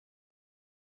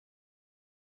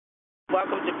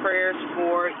Welcome to Prayers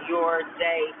for Your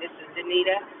Day. This is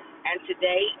Danita, and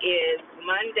today is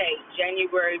Monday,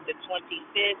 January the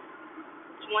 25th,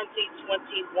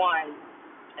 2021.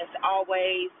 As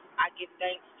always, I give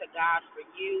thanks to God for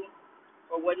you,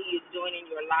 for what He is doing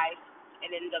in your life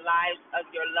and in the lives of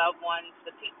your loved ones,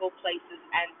 the people, places,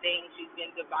 and things you've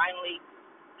been divinely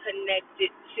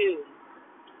connected to.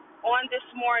 On this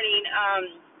morning,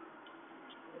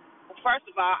 first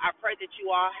of all, I pray that you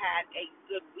all had a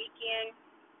good weekend,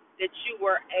 that you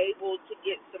were able to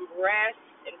get some rest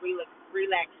and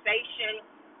relaxation,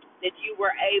 that you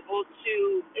were able to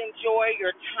enjoy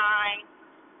your time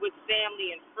with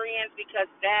family and friends, because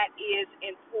that is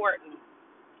important.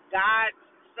 God's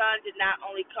Son did not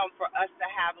only come for us to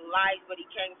have life, but He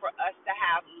came for us to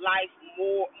have life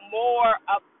more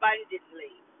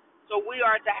abundantly. So we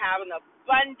are to have an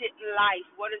abundant life.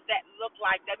 What does that look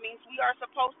like? That means we are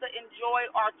supposed to enjoy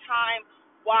our time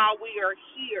while we are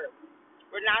here.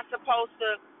 We're not supposed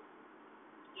to,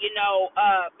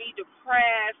 be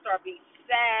depressed or be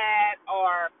sad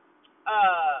or,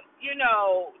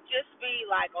 just be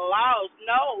like lost.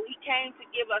 No, He came to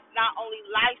give us not only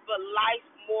life, but life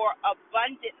more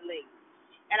abundantly.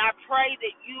 And I pray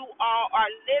that you all are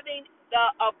living the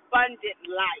abundant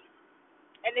life.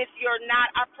 And if you're not,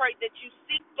 I pray that you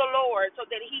seek the Lord so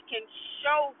that He can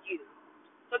show you,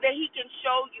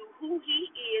 who He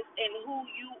is and who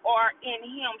you are in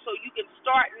Him, so you can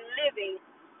start living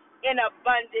an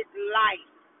abundant life.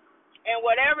 And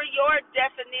whatever your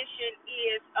definition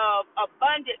is of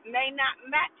abundant may not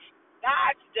match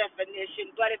God's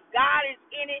definition, but if God is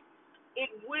in it,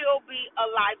 it will be a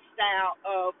lifestyle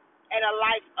and a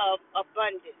life of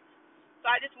abundance. So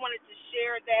I just wanted to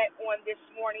share that on this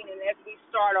morning, and as we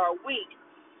start our week.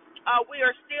 We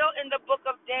are still in the book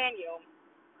of Daniel,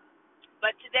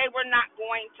 but today we're not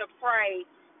going to pray.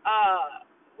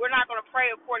 We're not going to pray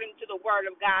according to the word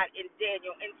of God in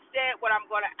Daniel. Instead, what I'm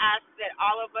going to ask that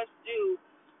all of us do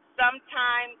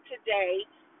sometime today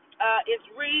is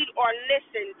read or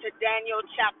listen to Daniel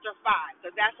chapter 5,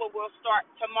 because that's what we'll start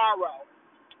tomorrow.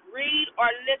 Read or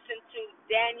listen to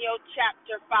Daniel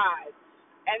chapter 5,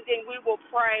 and then we will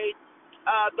pray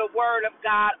the word of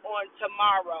God on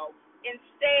tomorrow.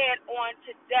 Instead, on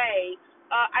today,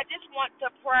 I just want to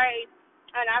pray,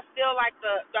 and I feel like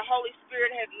the Holy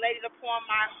Spirit has laid it upon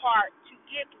my heart to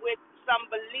get with some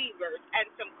believers and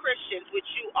some Christians, which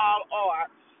you all are,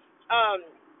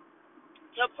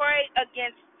 to pray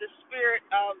against the spirit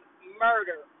of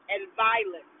murder and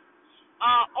violence.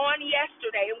 On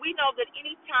yesterday, and we know that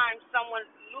anytime someone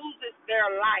loses their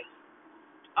life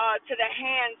to the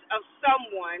hands of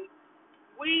someone,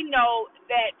 we know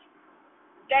that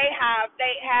they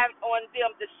have on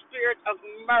them the spirit of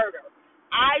murder.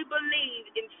 I believe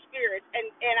in spirits, and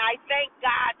I thank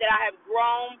God that I have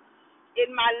grown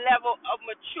in my level of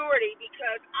maturity,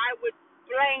 because I would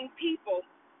blame people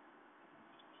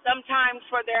sometimes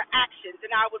for their actions,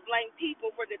 and I would blame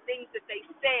people for the things that they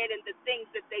said and the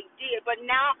things that they did. But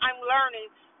now I'm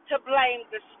learning to blame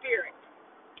the spirit.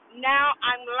 Now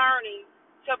I'm learning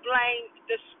to blame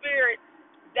the spirit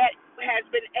that has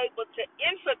been able to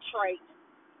infiltrate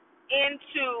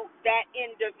into that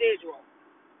individual.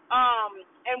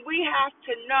 And we have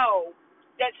to know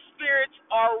that spirits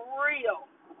are real.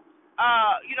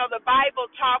 The Bible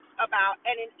talks about,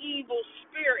 and an evil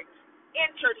spirit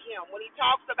entered him when he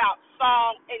talks about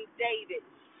Saul and David.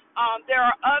 There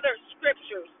are other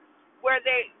scriptures where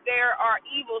there are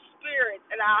evil spirits,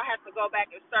 and I'll have to go back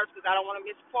and search because I don't want to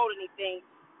misquote anything,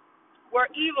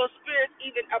 where evil spirits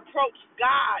even approach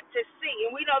God to see.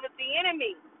 And we know that the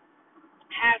enemy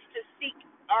has to seek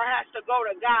or has to go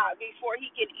to God before he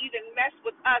can even mess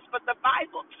with us. But the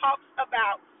Bible talks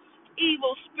about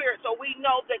evil spirits, so we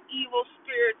know that evil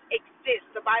spirits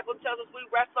exist. The Bible tells us we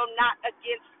wrestle not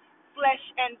against flesh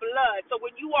and blood. So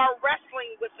when you are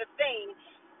wrestling with a thing,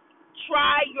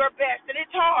 try your best, and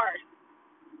it's hard.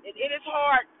 It is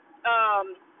hard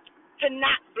to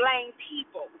not blame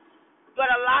people,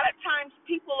 but a lot of times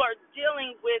people are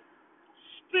dealing with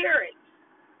spirits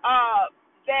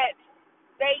that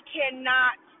they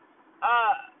cannot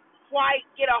quite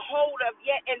get a hold of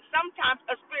yet, and sometimes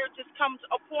a spirit just comes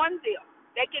upon them.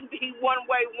 They can be one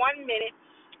way one minute,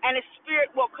 and a spirit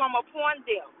will come upon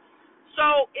them.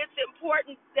 So it's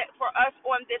important that for us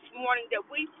on this morning that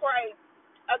we pray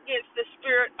against the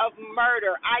spirit of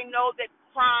murder. I know that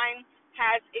crime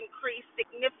has increased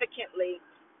significantly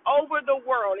over the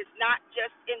world. It's not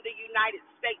just in the United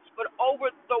States, but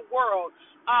over the world,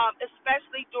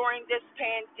 especially during this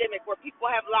pandemic where people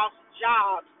have lost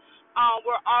jobs.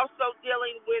 We're also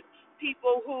dealing with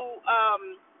people who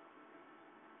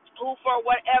for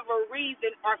whatever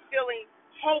reason are feeling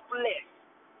hopeless.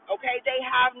 Okay, they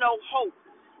have no hope,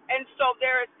 and so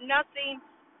there is nothing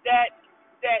that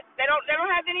they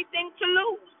don't have anything to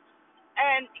lose.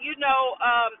 And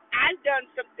I've done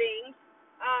some things,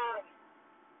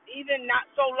 even not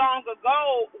so long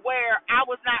ago, where I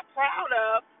was not proud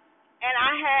of, and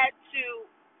I had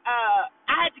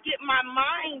to get my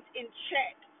mind in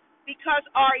check, because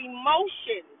our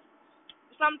emotions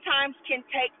sometimes can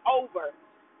take over,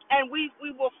 and we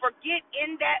will forget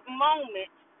in that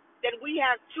moment that we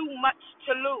have too much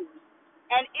to lose.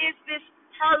 And is this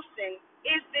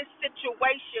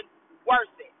situation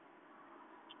worth it?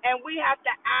 And we have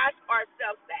to ask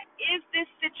ourselves that. Is this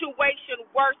situation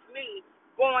worth me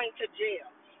going to jail?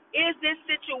 Is this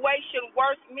situation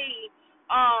worth me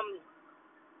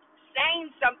saying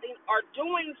something or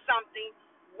doing something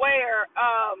where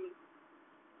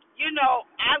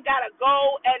I've got to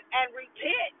go and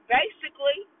repent,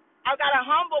 basically. I've got to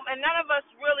humble, and none of us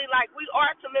really, we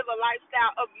are to live a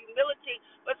lifestyle of humility,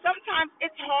 but sometimes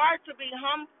it's hard to be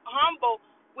humble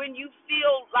when you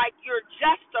feel like you're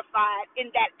justified in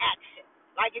that action.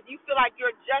 Like if you feel like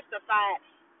you're justified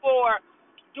for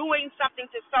doing something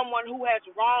to someone who has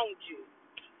wronged you,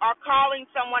 or calling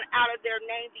someone out of their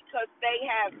name because they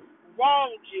have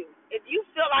wronged you. If you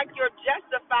feel like you're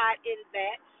justified in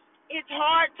that, it's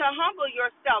hard to humble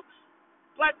yourself.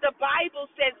 But the Bible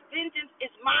says, vengeance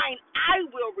is mine, I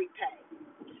will repay.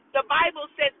 The Bible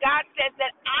says, God says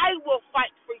that I will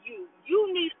fight for you.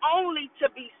 You need only to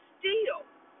be still.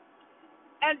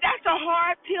 And that's a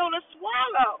hard pill to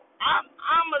swallow.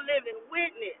 I'm a living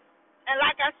witness. And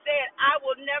like I said, I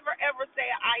will never ever say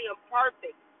I am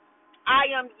perfect.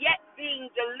 I am yet being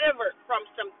delivered from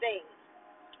some things.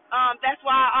 That's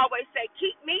why I always say,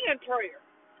 keep me in prayer.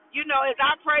 As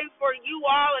I pray for you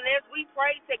all, and as we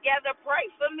pray together, pray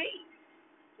for me,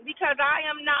 because I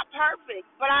am not perfect.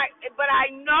 But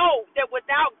I know that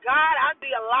without God, I'd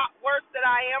be a lot worse than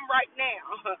I am right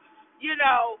now.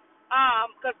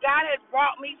 Because God has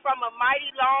brought me from a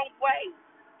mighty long way,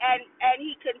 and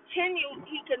He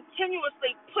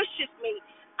continuously pushes me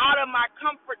out of my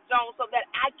comfort zone so that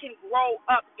I can grow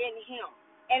up in Him,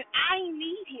 and I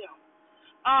need Him.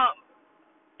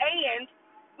 And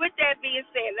with that being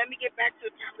said, let me get back to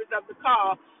the purpose of the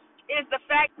call, is the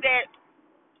fact that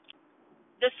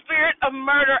the spirit of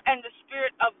murder and the spirit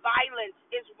of violence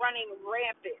is running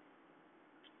rampant.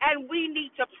 And we need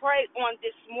to pray on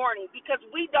this morning, because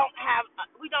we don't have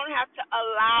to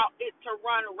allow it to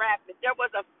run rampant. There was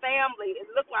a family,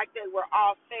 it looked like they were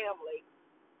all family,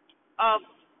 of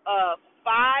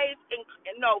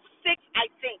six, I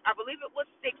think. I believe it was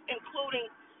six, including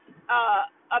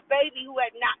a baby who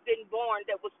had not been born,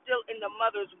 that was still in the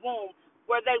mother's womb,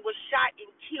 where they were shot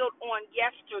and killed on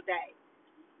yesterday.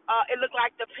 It looked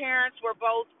like the parents were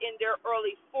both in their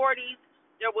early 40s.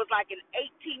 There was like an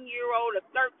 18-year-old, a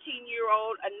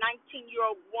 13-year-old, a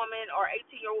 19-year-old woman, or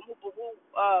 18-year-old woman who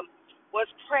was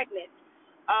pregnant,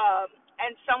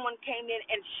 and someone came in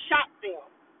and shot them.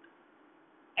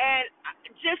 And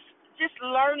just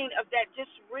learning of that,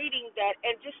 just reading that,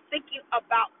 and just thinking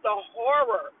about the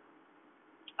horror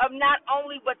of not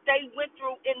only what they went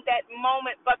through in that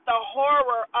moment, but the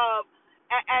horror of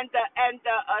and the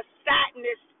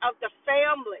sadness of the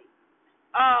family.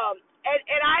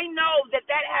 And I know that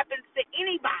happens to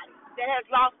anybody that has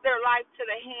lost their life to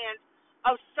the hands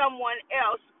of someone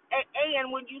else.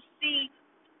 And when you see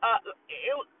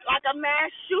like a mass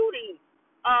shooting,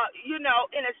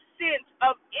 in a sense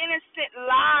of innocent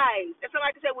lives. And so,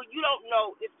 like I said, well, you don't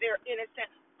know if they're innocent.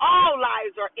 All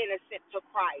lives are innocent to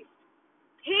Christ.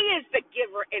 He is the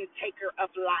giver and taker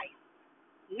of life,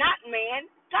 not man.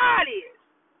 God is.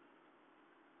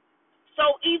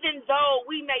 So even though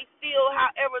we may feel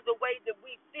however the way that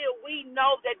we feel, we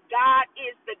know that God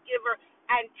is the giver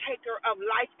and taker of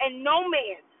life, and no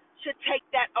man should take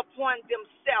that upon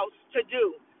themselves to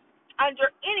do under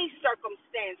any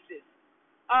circumstances,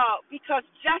 because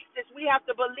justice, we have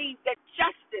to believe that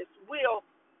justice will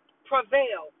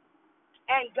prevail,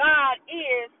 and God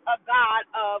is a God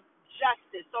of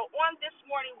justice. So on this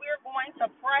morning, we're going to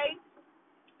pray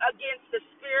against the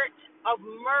spirit of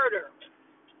murder,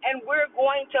 and we're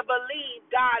going to believe,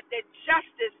 God, that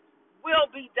justice will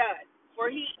be done, for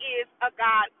He is a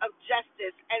God of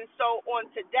justice. And so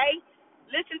on today,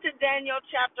 listen to Daniel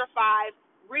chapter 5,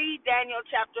 read Daniel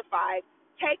chapter 5,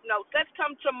 take notes. Let's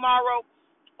come tomorrow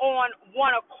on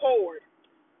one accord.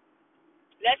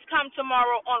 Let's come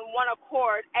tomorrow on one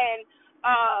accord, and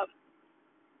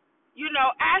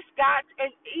ask God,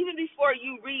 and even before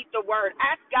you read the word,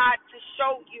 ask God to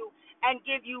show you and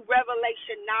give you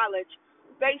revelation knowledge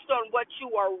based on what you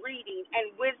are reading,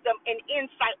 and wisdom and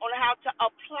insight on how to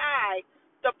apply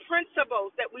the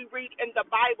principles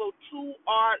Bible to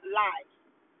our lives.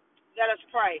 Let us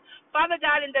pray. Father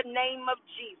God, in the name of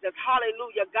Jesus,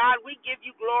 hallelujah. God, we give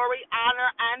you glory, honor,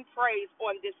 and praise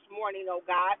on this morning, oh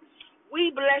God.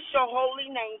 We bless your holy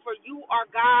name, for you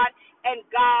are God and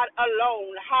God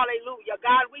alone. Hallelujah.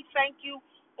 God, we thank you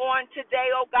on today,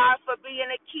 oh God, for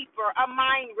being a keeper, a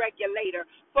mind regulator,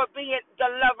 for being the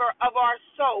lover of our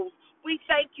souls. We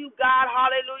thank you, God,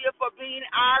 hallelujah, for being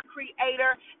our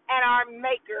creator and our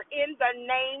maker in the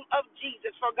name of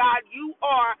Jesus. For God, you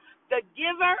are the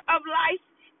giver of life,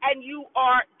 and you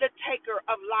are the taker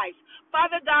of life.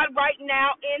 Father God, right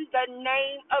now, in the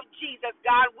name of Jesus,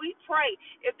 God, we pray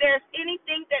if there's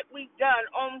anything that we've done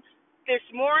on this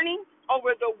morning,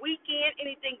 over the weekend,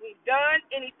 anything we've done,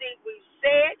 anything we've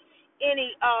said,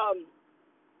 any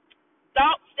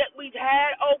thoughts that we've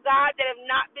had, oh God, that have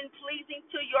not been pleasing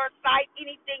to your sight,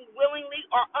 anything willingly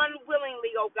or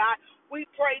unwillingly, oh God, we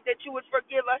pray that you would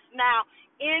forgive us now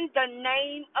in the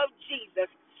name of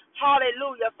Jesus.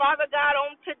 Hallelujah. Father God,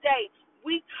 on today,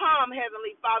 we come,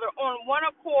 Heavenly Father, on one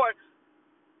accord,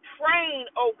 praying,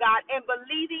 oh God, and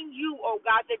believing you, oh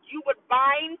God, that you would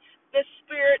bind the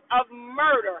spirit of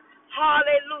murder.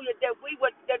 Hallelujah. That we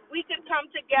could come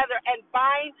together and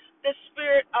bind the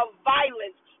spirit of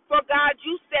violence. For God,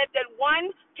 you said that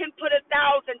one can put 1,000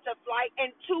 to flight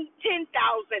and 10,000.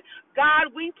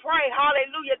 God, we pray,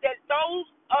 hallelujah, that those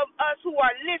of us who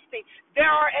are listening,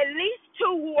 there are at least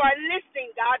two who are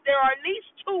listening, God. There are at least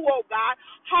two, oh God,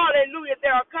 hallelujah,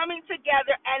 that are coming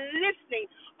together and listening,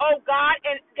 oh God,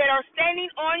 and that are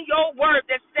standing on your word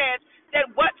that says that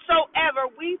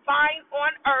whatsoever we bind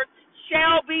on earth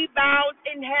shall be bound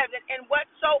in heaven, and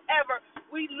whatsoever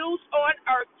we loose on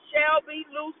earth shall be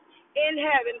loosed in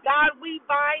heaven. God, we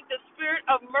bind the spirit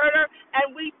of murder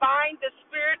and we bind the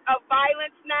spirit of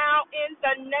violence now in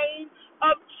the name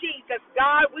of Jesus.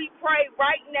 God, we pray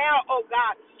right now, oh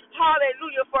God,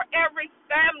 hallelujah, for every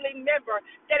family member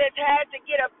that has had to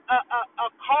get a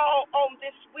call on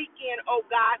this weekend, oh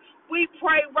God. We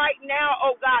pray right now,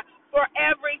 oh God, for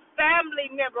every family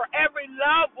member, every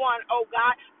loved one, oh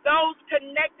God, those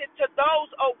connected to those,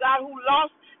 oh God, who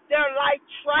lost their life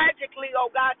tragically,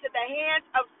 oh God, to the hands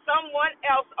of someone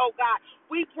else, oh God.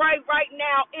 We pray right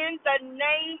now in the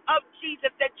name of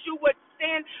Jesus that you would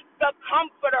send the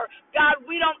comforter. God,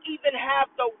 we don't even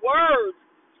have the words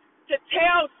to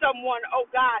tell someone, oh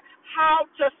God, how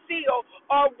to feel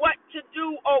or what to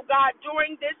do, oh God,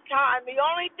 during this time. The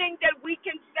only thing that we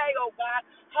can say, oh God,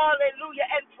 hallelujah,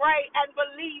 and pray and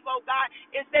believe, oh God,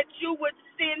 is that you would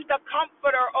send the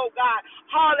comforter, oh God,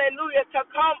 hallelujah, to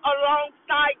come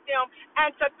alongside them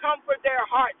and to comfort their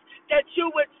hearts. That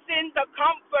you would send the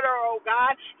comforter, oh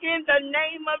God, in the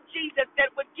name of Jesus,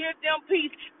 that would give them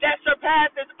peace that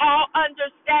surpasses all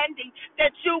understanding.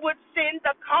 That you would send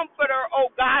the comforter,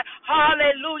 oh God,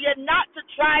 hallelujah, not to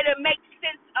try to make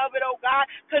sense of it, oh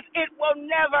God, because it will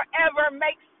never, ever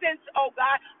make sense, oh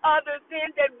God, other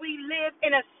than that we live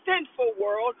in a sinful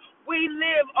world. We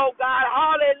live, oh God,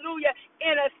 hallelujah,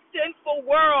 in a sinful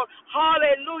world,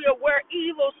 hallelujah, where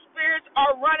evil spirits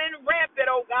are running rampant,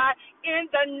 oh God, in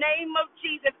the name of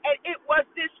Jesus. And it was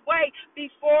this way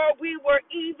before we were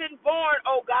even born,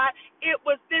 oh God. It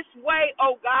was this way,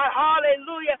 oh God,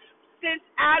 hallelujah, since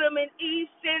Adam and Eve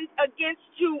sinned against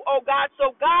you, oh God.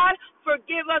 So God,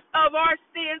 forgive us of our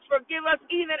sins, forgive us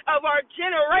even of our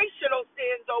generational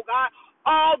sins, oh God,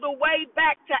 all the way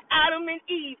back to Adam and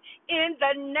Eve in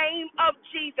the name of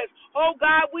Jesus. Oh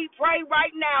God, we pray right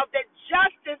now that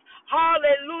justice,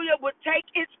 hallelujah, would take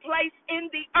its place in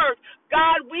the earth.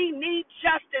 God, we need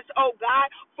justice, oh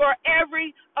God, for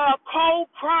every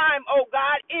cold crime, oh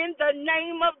God, in the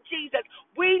name of Jesus.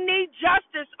 We need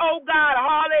justice, oh God,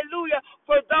 hallelujah,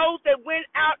 for those that went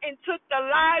out and took the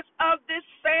lives of this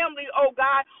family, oh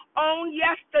God, on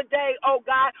yesterday, oh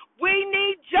God. We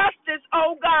need justice,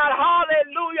 oh God,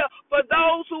 hallelujah, for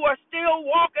those who are still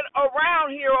walking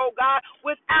around here, oh God,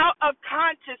 without a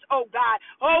conscience, oh God.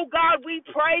 Oh God, we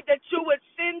pray that you would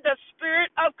send the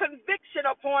spirit of conviction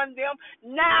upon them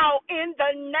now in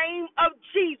the name of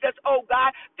Jesus, oh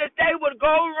God, that they would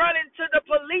go run into the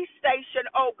police station,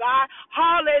 oh God,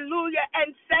 hallelujah,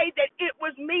 and say that it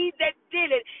was me that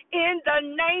did it in the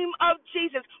name of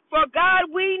Jesus. For God,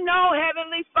 we know,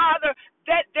 Heavenly Father,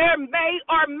 that there may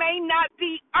or may not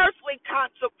be earthly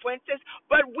consequences,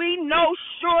 but we know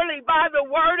surely by the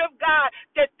word of God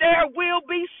that there will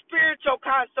be spiritual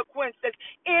consequences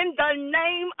in the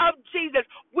name of Jesus.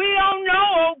 We don't know,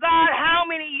 oh God, how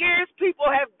many years people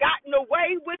have gotten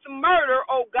away with murder,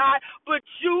 oh God, but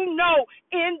you know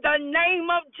in the name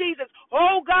of Jesus.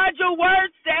 Oh God, your word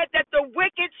said that the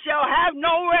wicked shall have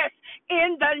no rest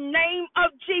in the name of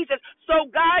Jesus. So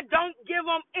God, don't give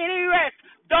them any rest.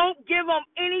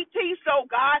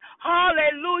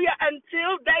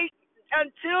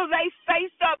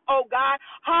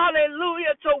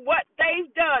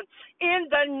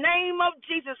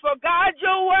 God,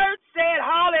 your word said,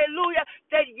 hallelujah,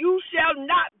 that you shall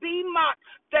not be mocked,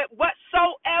 that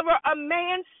whatsoever a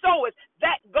man soweth,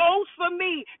 that goes for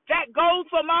me, that goes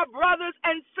for my brothers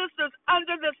and sisters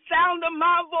under the sound of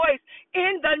my voice,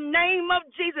 in the name of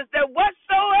Jesus, that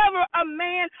whatsoever a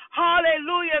man,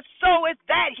 hallelujah, soweth,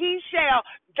 that he shall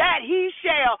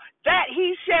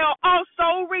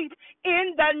also reap,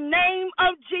 in the name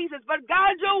of Jesus. But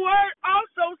God, your word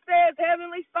also says,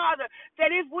 Heavenly Father,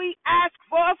 that if we ask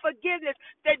for forgiveness,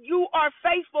 that you are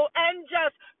faithful and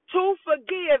just to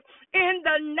forgive, in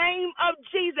the name of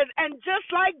Jesus. And just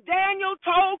like Daniel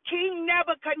told King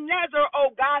Nebuchadnezzar,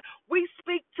 oh God, we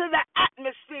speak to the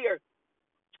atmosphere,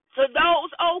 to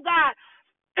those, oh God,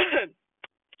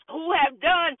 who have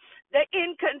done the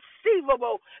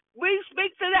inconceivable. We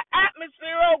speak to the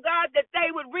atmosphere, oh God, that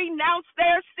they would renounce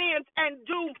their sins and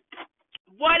do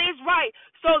what is right,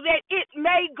 so that it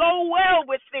may go well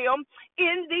with them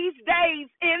in these days,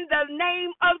 in the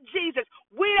name of Jesus.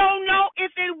 We don't know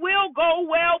if it will go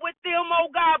well with them,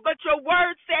 oh God, but your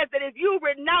word says that if you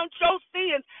renounce your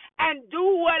sins and do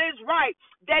what is right,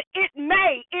 that it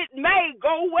may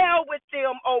go well with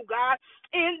them, oh God,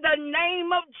 in the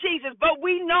name of Jesus. But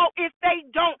we know if they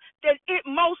don't, that it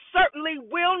most certainly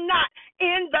will not,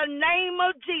 in the name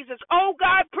of Jesus. Oh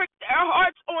God, prick their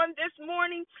hearts on this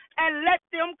morning and let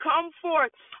them come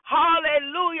forth,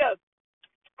 hallelujah,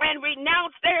 and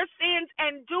renounce their sins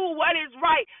and do what is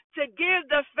right, to give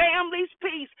the families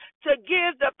peace, to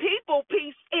give the people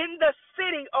peace in the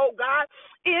city, oh God,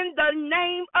 in the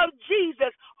name of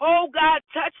Jesus. Oh God,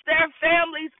 touch their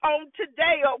families on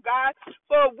today, oh God,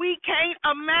 for we can't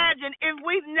imagine, if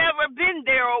we've never been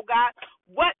there, oh God,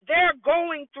 what they're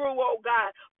going through, oh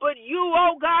God. But you,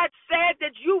 oh God, said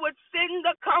that you would send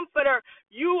the comforter.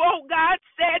 You, oh God,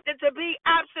 said that to be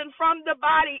absent from the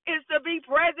body is to be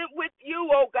present with you,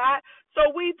 oh God.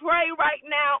 So we pray right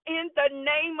now in the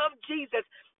name of Jesus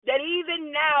that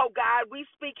even now, God, we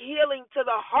speak healing to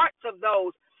the hearts of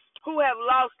those who have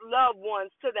lost loved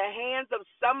ones to the hands of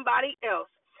somebody else.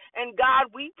 And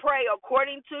God, we pray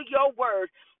according to your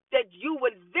word that you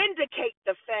would vindicate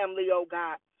the family, oh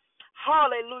God.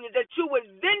 Hallelujah, that you would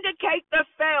vindicate the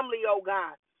family, oh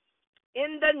God,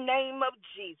 in the name of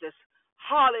Jesus.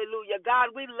 Hallelujah.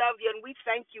 God, we love you and we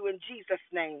thank you in Jesus'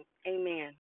 name. Amen.